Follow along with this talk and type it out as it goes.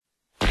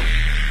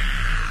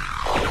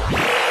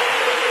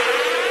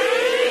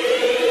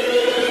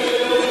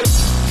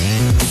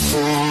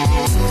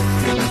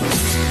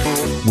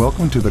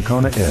Welcome to the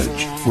Kona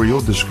Edge, where you'll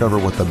discover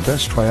what the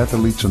best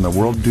triathletes in the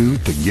world do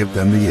to give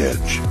them the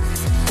edge.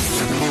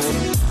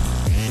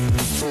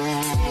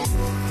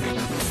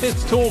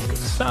 Let's talk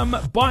some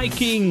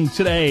biking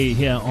today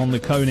here on the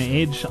Kona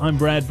Edge. I'm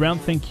Brad Brown.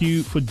 Thank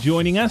you for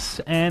joining us.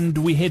 And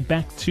we head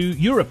back to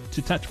Europe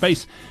to touch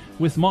base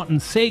with Maarten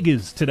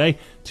Seghers today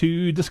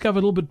to discover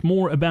a little bit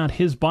more about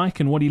his bike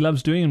and what he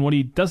loves doing and what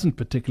he doesn't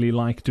particularly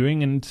like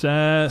doing, and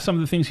some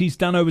of the things he's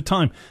done over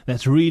time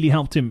that's really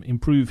helped him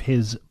improve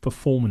his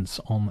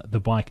performance on the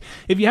bike.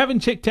 If you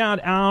haven't checked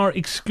out our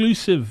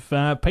exclusive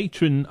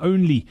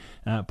patron-only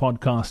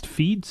podcast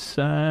feeds,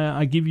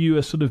 I give you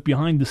a sort of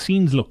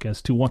behind-the-scenes look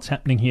as to what's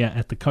happening here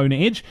at the Kona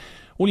Edge.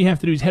 All you have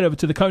to do is head over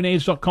to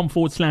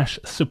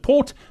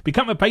thekonaedge.com/support,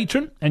 become a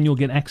patron, and you'll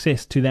get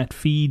access to that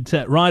feed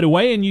right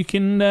away, and you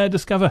can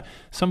discover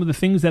some of the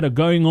things that are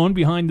going on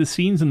behind the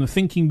scenes and the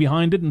thinking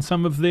behind it, and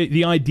some of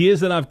the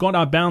ideas that I've got.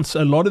 I bounce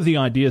a lot of the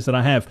ideas that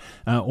I have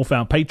off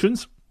our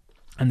patrons.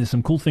 And there's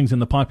some cool things in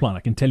the pipeline, I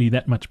can tell you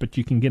that much, but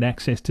you can get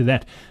access to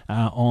that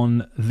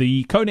on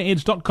the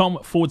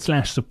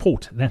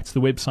konaedge.com/support. That's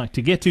the website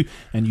to get to,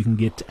 and you can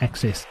get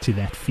access to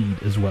that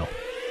feed as well.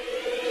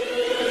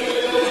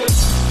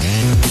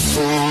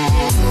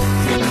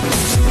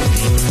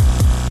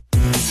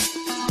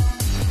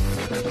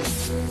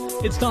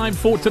 It's time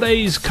for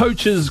today's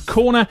Coach's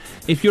Corner.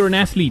 If you're an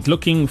athlete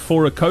looking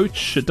for a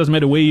coach, it doesn't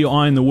matter where you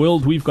are in the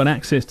world, we've got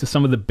access to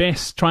some of the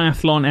best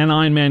triathlon and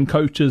Ironman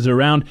coaches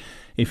around.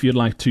 If you'd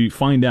like to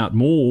find out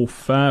more,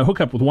 hook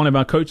up with one of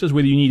our coaches,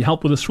 whether you need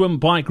help with a swim,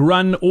 bike,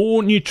 run,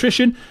 or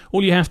nutrition,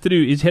 all you have to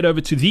do is head over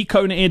to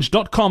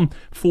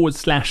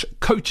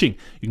thekonaedge.com/coaching.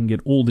 You can get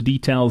all the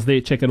details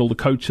there, check out all the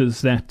coaches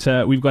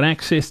that we've got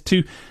access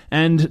to.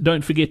 And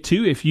don't forget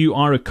to, if you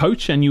are a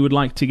coach and you would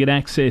like to get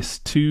access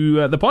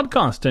to the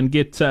podcast and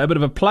get a bit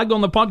of a plug on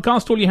the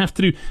podcast, all you have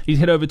to do is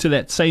head over to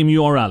that same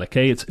URL,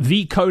 okay? It's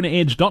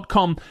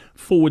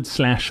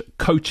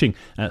thekonaedge.com/coaching.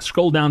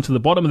 Scroll down to the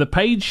bottom of the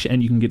page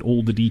and you can get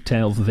all the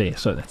details there.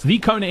 So that's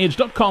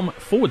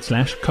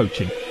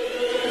thekonaedge.com/coaching.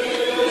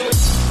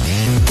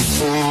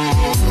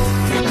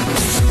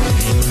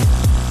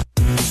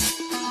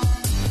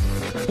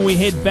 We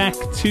head back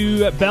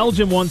to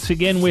Belgium once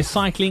again, where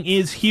cycling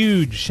is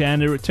huge,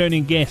 and a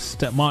returning guest,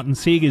 Maarten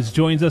Seghers,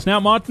 joins us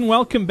now. Maarten,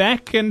 welcome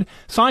back. And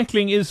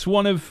cycling is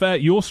one of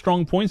your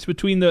strong points.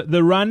 Between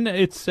the run,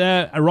 it's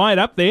right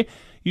up there.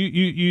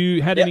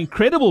 You had an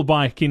incredible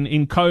bike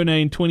in Kona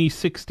in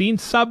 2016,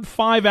 sub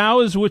 5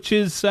 hours, which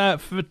is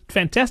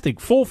fantastic.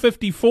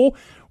 4:54.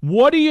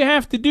 What do you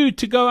have to do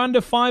to go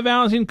under 5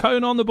 hours in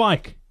Kona on the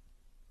bike?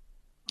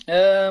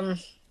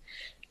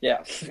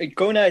 Yeah, in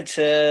Kona, it's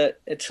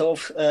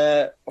of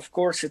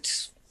course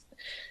it's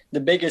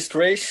the biggest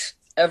race.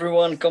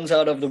 Everyone comes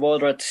out of the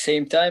water at the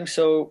same time,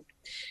 so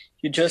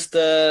you just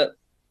the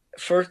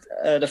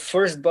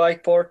first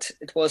bike part,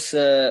 it was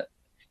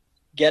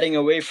getting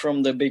away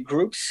from the big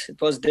groups. It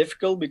was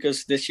difficult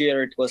because this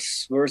year it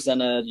was worse than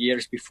the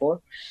years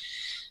before.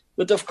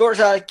 But of course,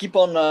 I keep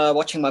on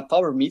watching my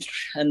power meter.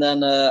 And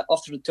then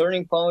after the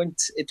turning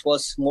point, it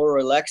was more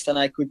relaxed and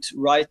I could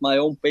ride my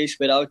own pace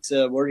without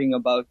worrying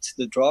about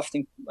the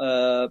drafting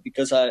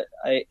because I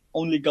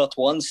only got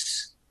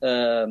once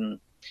a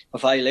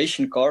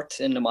violation card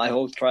in my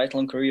whole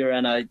triathlon career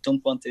and I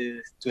don't want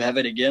to have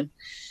it again.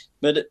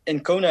 But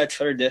in Kona, it's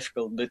very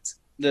difficult. But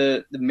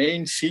the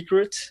main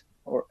secret,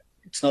 or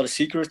it's not a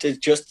secret, it's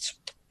just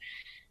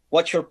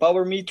watch your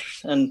power meter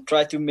and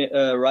try to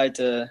ride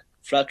a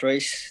flat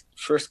race,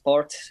 first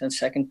part and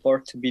second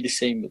part to be the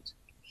same, but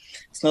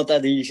it's not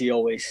that easy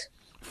always.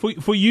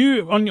 For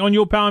you on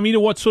your power meter,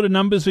 what sort of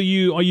numbers are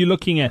you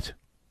looking at?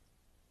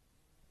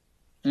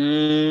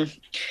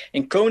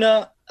 In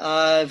Kona,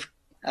 I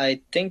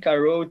think I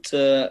rode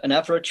an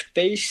average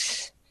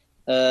pace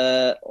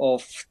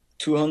of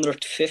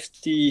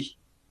 250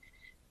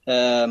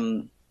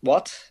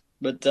 watt,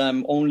 but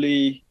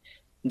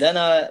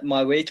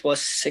my weight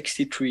was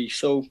 63,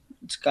 so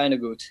it's kind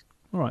of good.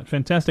 All right,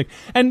 fantastic.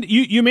 And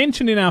you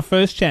mentioned in our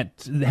first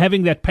chat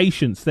having that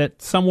patience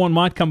that someone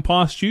might come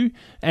past you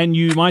and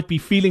you might be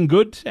feeling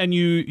good and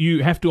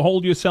you have to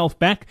hold yourself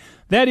back.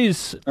 That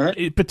is,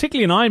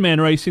 particularly in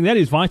Ironman racing, that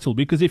is vital,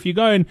 because if you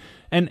go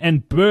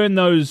and burn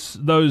those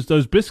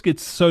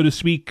biscuits, so to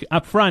speak,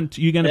 up front,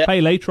 you're going to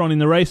pay later on in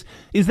the race.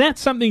 Is that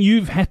something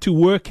you've had to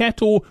work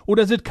at, or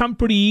does it come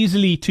pretty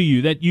easily to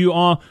you that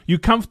you're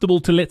comfortable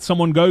to let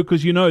someone go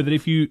because you know that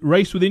if you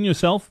race within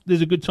yourself,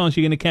 there's a good chance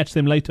you're going to catch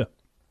them later?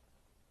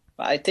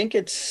 I think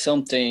it's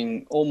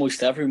something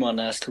almost everyone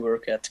has to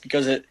work at,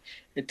 because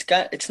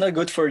it's not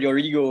good for your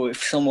ego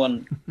if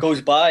someone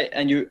goes by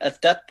and you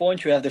at that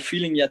point you have the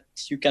feeling that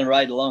you can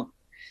ride along.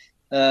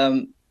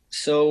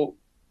 So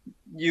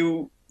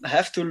you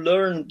have to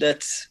learn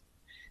that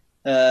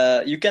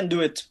you can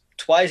do it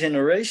twice in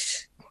a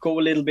race, go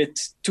a little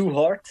bit too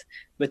hard,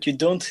 but you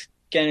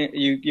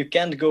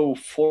can't go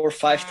 4 or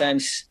 5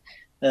 times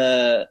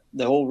the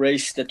whole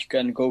race that you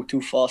can go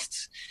too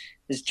fast.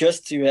 It's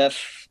just you have.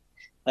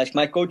 Like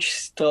my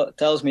coach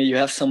tells me, you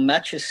have some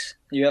matches.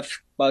 You have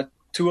about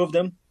 2 of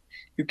them,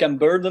 you can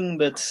burn them,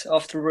 but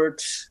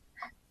afterwards,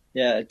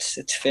 yeah,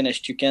 it's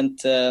finished. You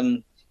can't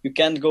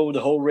go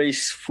the whole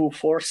race full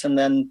force and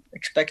then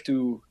expect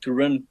to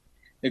run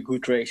a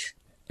good race.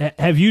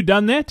 Have you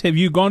done that? Have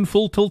you gone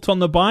full tilt on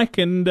the bike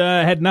and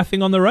had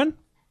nothing on the run?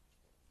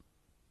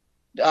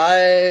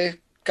 I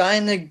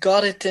kind of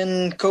got it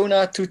in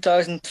Kona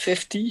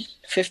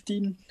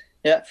 2015.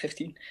 Yeah,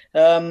 15.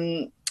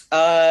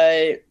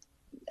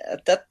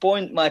 At that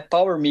point, my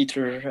power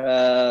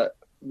meter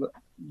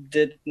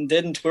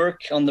didn't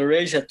work on the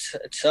race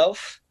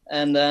itself,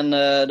 and then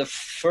the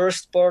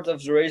first part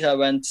of the race I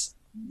went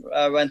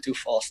too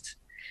fast,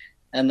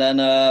 and then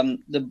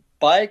the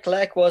bike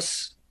lag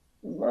was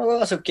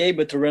okay,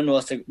 but the run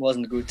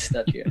wasn't good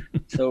that year.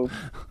 So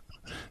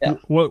yeah,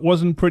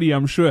 wasn't pretty,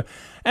 I'm sure.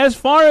 As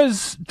far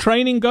as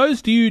training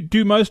goes, do you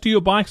do most of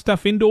your bike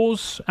stuff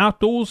indoors,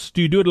 outdoors?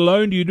 Do you do it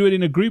alone? Do you do it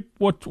in a group?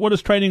 What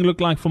does training look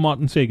like for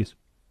Maarten Seghers?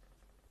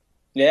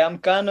 Yeah, I'm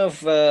kind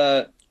of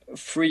a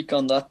freak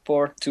on that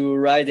part to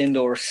ride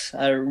indoors.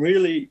 I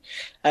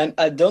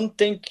don't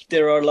think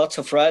there are lots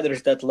of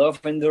riders that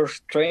love indoor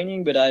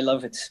training, but I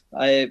love it.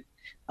 I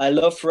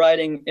love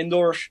riding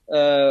indoors,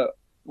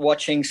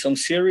 watching some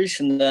series,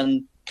 and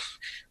then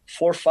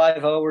 4 or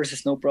 5 hours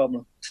is no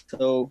problem.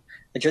 So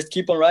I just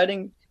keep on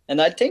riding,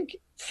 and I think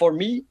for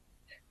me,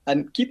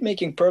 I keep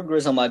making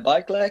progress on my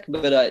bike lag,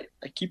 but I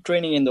keep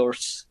training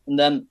indoors, and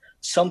then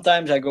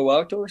sometimes I go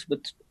outdoors,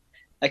 but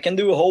I can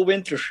do a whole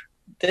winter.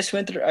 This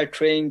winter I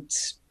trained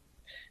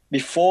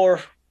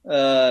before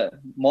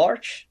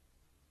March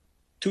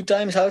 2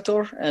 times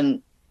outdoor,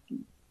 and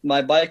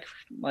my bike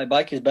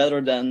is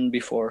better than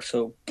before,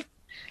 so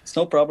it's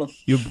no problem.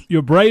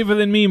 You're braver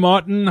than me,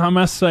 Maarten. I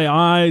must say,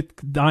 I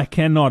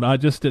cannot.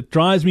 It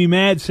drives me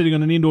mad sitting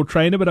on an indoor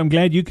trainer, but I'm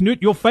glad you can do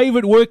it. Your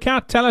favorite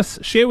workout?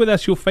 Share with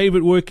us your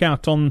favorite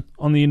workout on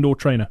the indoor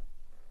trainer.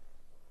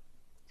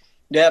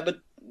 Yeah, but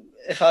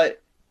if I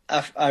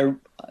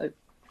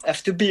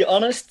have to be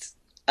honest,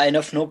 I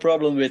have no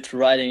problem with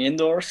riding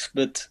indoors,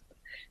 but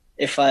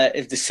if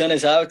the sun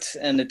is out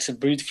and it's a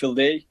beautiful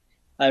day,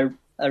 I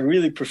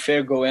really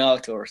prefer going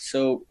outdoors.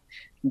 So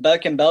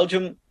back in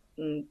Belgium,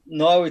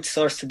 now it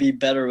starts to be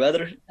better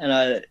weather,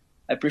 and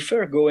I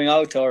prefer going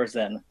outdoors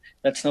then.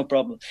 That's no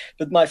problem.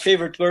 But my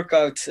favorite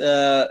workout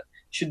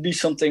should be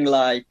something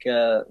like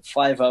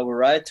 5-hour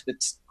ride with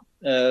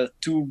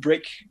 2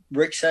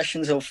 break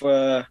sessions of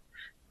 1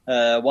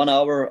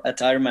 hour at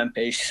Ironman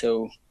pace.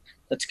 So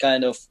that's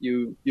kind of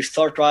you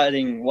start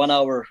riding 1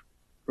 hour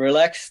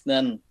relax,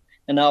 then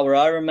an hour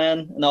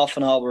Ironman, and half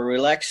an hour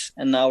relax,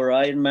 an hour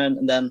Ironman,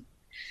 and then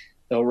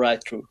the whole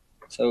ride through.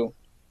 So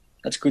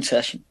that's a good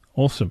session.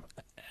 Awesome.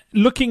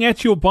 Looking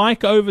at your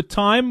bike over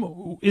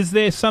time, is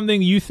there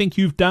something you think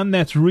you've done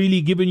that's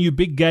really given you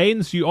big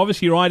gains? You're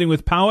obviously riding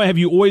with power. Have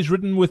you always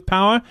ridden with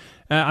power?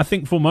 I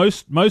think for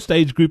most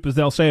age groupers,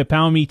 they'll say a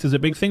power meter is a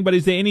big thing, but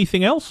is there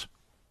anything else?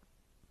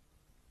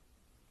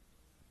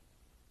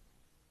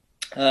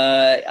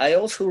 I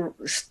also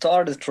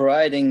started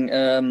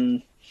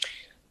riding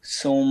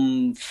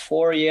some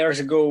 4 years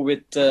ago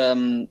with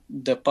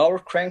the power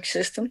crank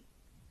system.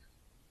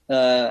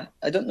 I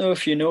don't know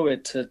if you know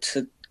it. It's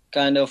a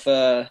kind of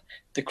the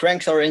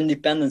cranks are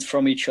independent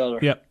from each other.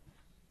 Yeah.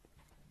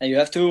 And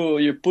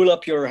you pull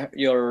up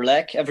your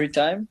leg every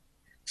time,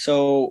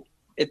 so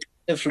it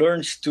kind of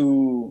learns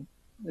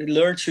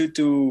you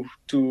to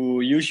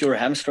use your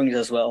hamstrings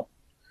as well.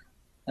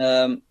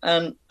 And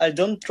I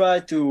don't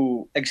try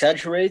to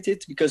exaggerate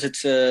it because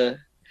it's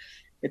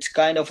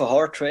kind of a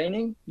hard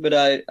training, but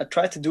I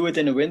try to do it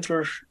in the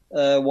winter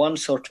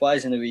once or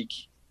twice in a week.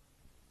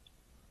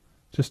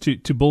 Just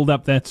to build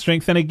up that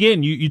strength. And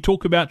again, you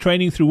talk about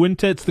training through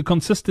winter. It's the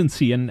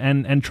consistency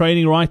and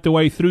training right the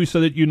way through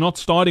so that you're not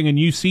starting a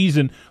new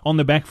season on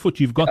the back foot.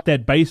 You've got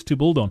that base to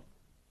build on.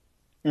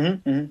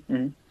 Mm-hmm, mm-hmm,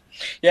 mm-hmm.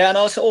 Yeah, and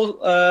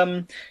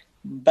also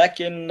back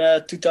in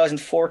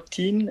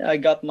 2014, I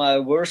got my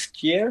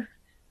worst year.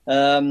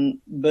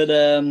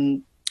 But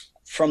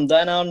from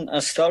then on, I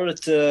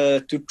started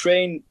to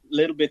train a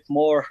little bit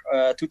more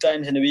 2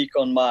 times in a week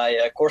on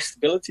my core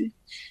stability.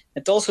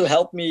 It also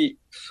helped me,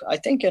 I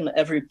think, in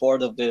every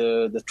part of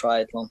the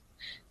triathlon.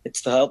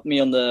 It's to help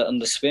me on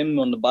the swim,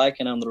 on the bike,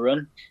 and on the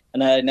run.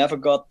 And I never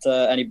got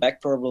any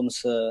back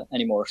problems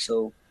anymore.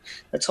 So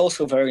that's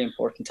also very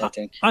important, I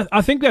think.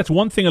 I think that's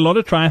one thing a lot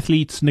of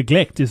triathletes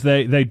neglect is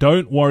they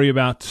don't worry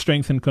about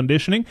strength and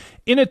conditioning.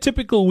 In a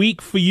typical week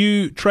for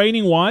you,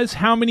 training-wise,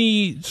 how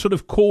many sort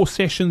of core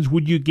sessions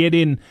would you get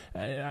in?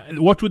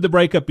 What would the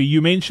breakup be?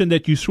 You mentioned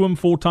that you swim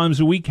 4 times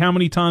a week. How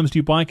many times do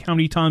you bike? How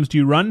many times do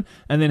you run?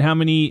 And then how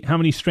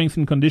many strength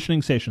and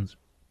conditioning sessions?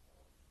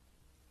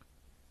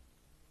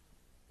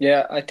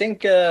 Yeah, I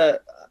think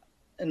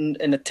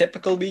in a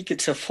typical week,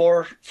 it's a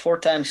 4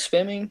 times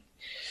swimming.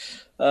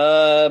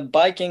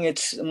 Biking,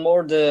 it's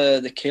more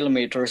the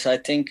kilometers. I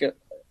think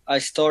I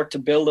start to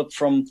build up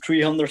from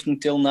 300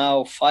 until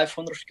now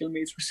 500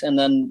 kilometers, and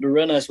then the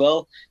run as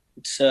well.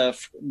 It's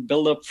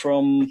build up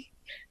from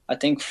I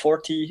think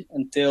 40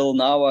 until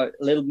now a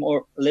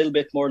little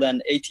bit more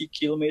than 80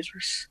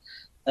 kilometers,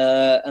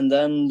 and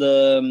then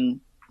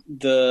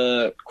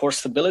the core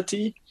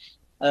stability.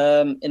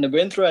 In the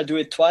winter, I do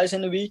it twice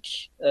in a week,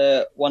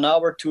 1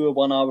 hour to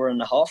 1 hour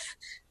and a half.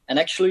 And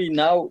actually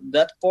now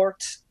that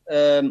part,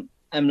 I'm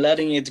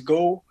letting it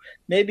go.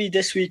 Maybe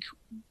this week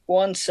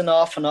once in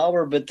half an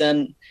hour, but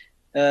then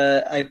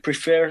I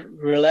prefer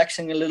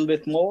relaxing a little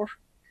bit more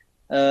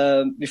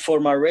before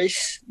my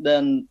race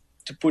than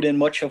to put in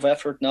much of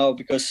effort now,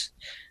 because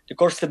the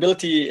core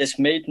stability is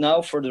made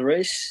now for the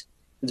race.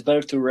 It's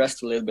better to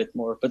rest a little bit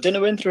more. But in the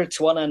winter,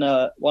 it's 1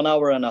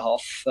 hour and a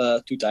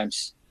half, 2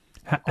 times.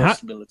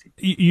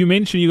 You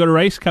mentioned you got a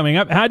race coming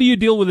up. How do you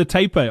deal with the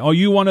taper? Are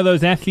you one of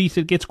those athletes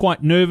that gets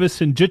quite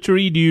nervous and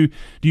jittery? Do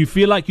you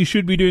feel like you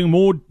should be doing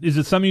more? Is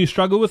it something you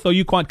struggle with? Or are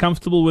you quite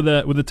comfortable with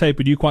the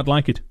taper? Do you quite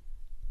like it?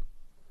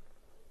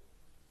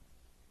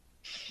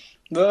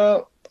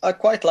 Well, I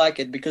quite like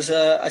it because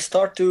I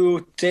start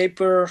to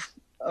taper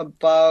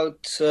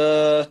about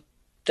 10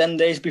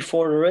 days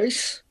before the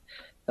race.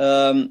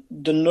 The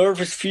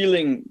nervous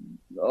feeling,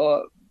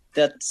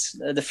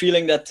 the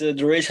feeling that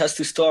the race has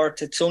to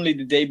start, it's only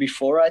the day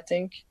before, I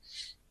think.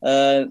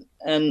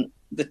 And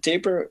the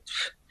taper,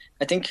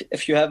 I think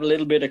if you have a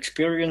little bit of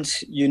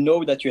experience, you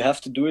know that you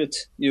have to do it.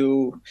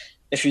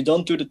 If you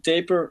don't do the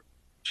taper,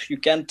 you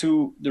can't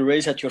do the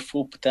race at your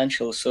full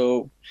potential.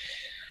 So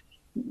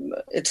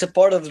it's a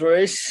part of the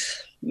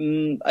race.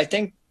 I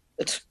think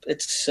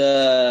it's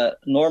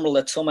normal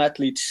that some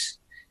athletes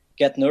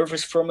get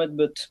nervous from it,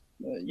 but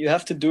you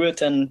have to do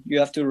it and you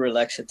have to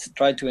relax it.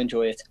 Try to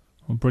enjoy it.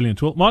 Well,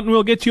 brilliant. Well, Maarten,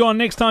 we'll get you on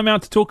next time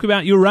out to talk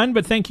about your run,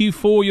 but thank you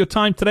for your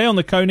time today on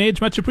the Kona Edge.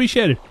 Much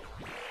appreciated.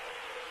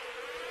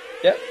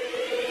 Yeah.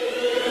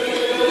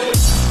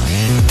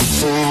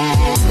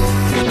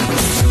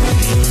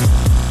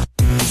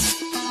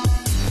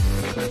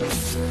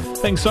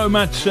 Thanks so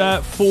much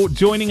for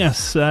joining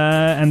us.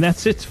 And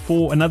that's it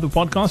for another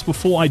podcast.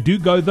 Before I do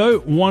go, though,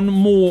 one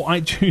more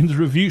iTunes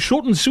review.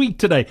 Short and sweet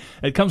today.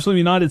 It comes from the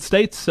United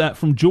States,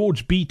 from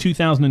George B.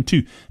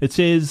 2002. It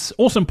says,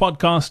 awesome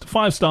podcast,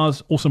 5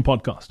 stars, awesome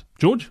podcast.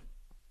 George,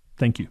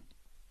 thank you.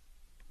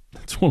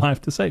 That's all I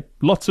have to say.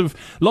 Lots of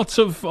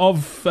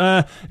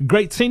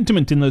great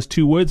sentiment in those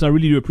 2 words. I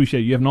really do appreciate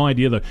it. You have no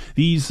idea, though.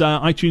 These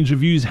iTunes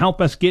reviews help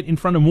us get in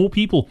front of more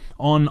people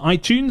on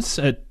iTunes.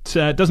 It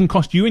doesn't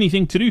cost you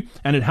anything to do,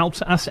 and it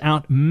helps us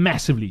out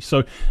massively.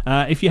 So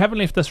if you haven't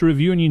left us a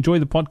review and you enjoy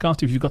the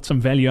podcast, if you've got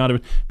some value out of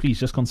it, please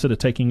just consider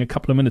taking a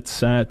couple of minutes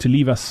to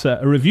leave us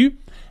a review.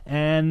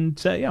 And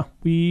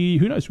who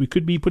knows, we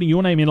could be putting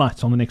your name in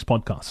lights on the next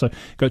podcast. So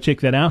go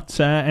check that out.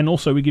 And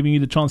also, we're giving you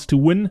the chance to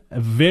win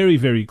a very,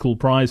 very cool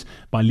prize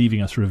by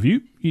leaving us a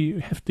review. You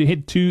have to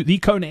head to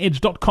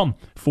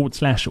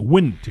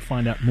thekonaedge.com/win to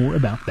find out more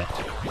about that.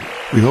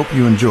 We hope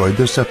you enjoyed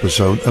this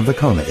episode of the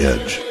Kona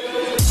Edge.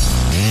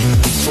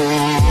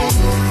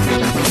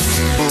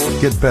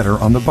 Get better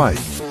on the bike.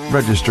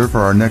 Register for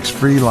our next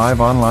free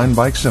live online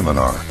bike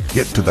seminar.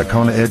 Get to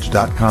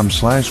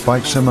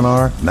thekonaedge.com/bike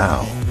seminar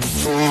now.